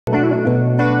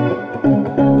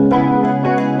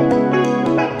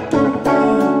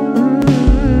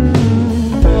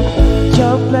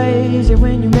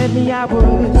I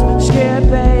was scared,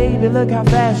 baby, look how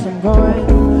fast I'm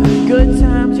going. Good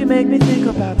times, you make me think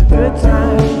about the good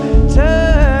times.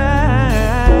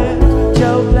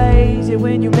 Joe blazey,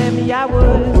 when you met me I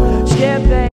was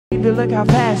scared, baby, look how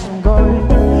fast I'm going.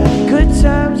 Good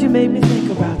times, you make me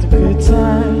think about the good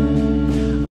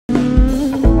times.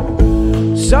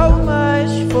 So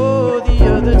much for the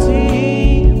other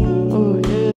team. Oh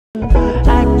yeah,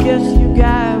 I guess you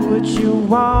got what you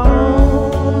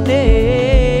wanted.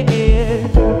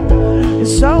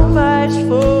 It's so much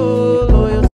for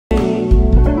loyalty,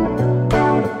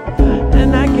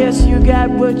 and I guess you got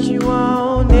what you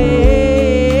wanted.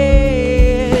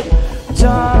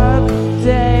 Dark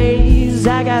days,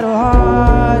 I got a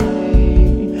heartache.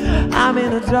 I'm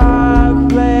in a dark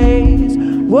place.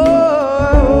 Whoa,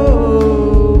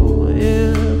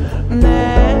 yeah,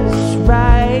 that's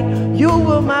right. You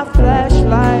were my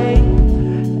flashlight,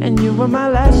 and you were my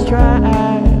last try.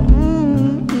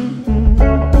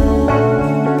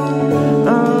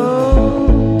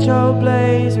 Oh, Joe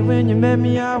blazey, when you met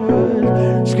me I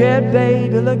was scared,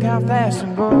 baby, look how fast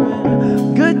I'm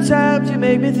going. Good times, you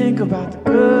make me think about the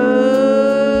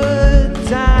good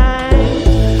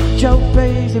times. Joe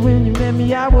blazey, when you met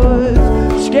me I was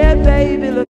scared, baby,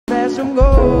 look how fast I'm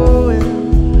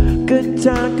going. Good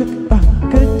time, good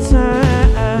time.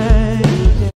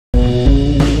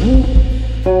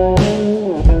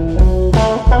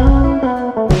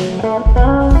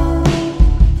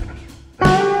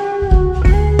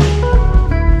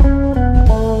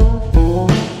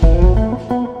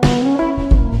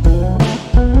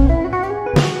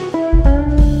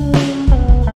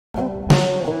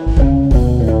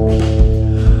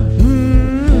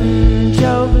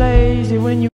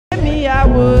 When you met me I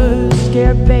was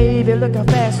scared, baby, look how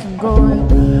fast I'm going.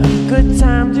 Good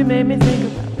times, you made me think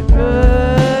about the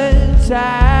good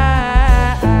times.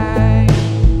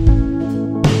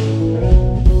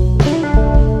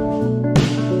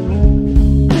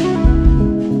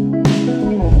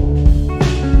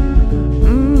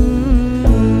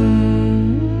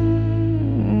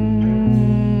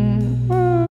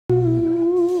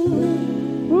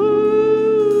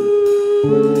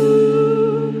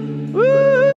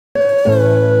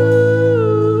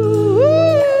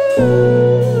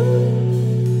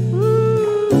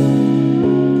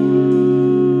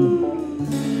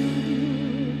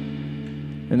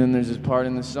 And then there's this part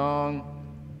in the song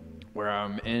where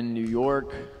I'm in New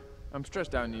York. I'm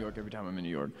stressed out in New York every time I'm in New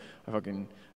York.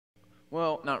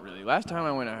 Well, not really. Last time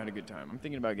I went, I had a good time. I'm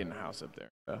thinking about getting a house up there.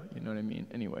 You know what I mean?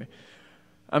 Anyway,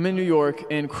 I'm in New York,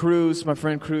 and Cruz, my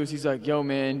friend Cruz, he's like, yo,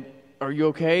 man, are you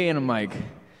okay? And I'm like,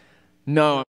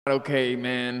 no, I'm not okay,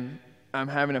 man. I'm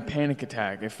having a panic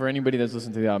attack. If for anybody that's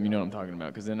listened to the album, you know what I'm talking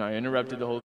about. Because then I interrupted the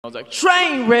whole thing. I was like,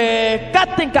 Train wreck, I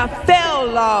think I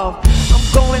fell off. I'm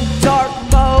going dark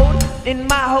mode in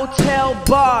my hotel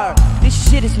bar. This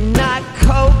shit is not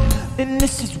coke, then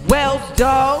this is Wells,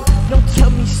 dog. Don't tell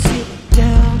me sit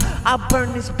down, I'll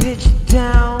burn this bitch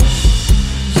down.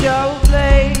 Joe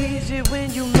blazey,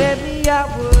 when you met me I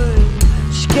was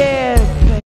scared,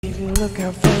 baby, look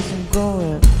how fast I'm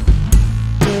going.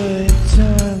 Good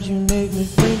times, you make me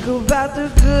think about the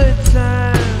good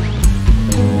times.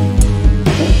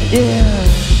 Yeah,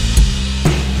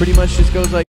 pretty much just goes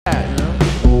like that, you know?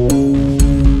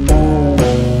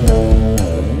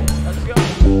 Let's go.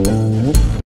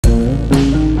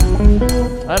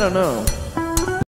 I don't know.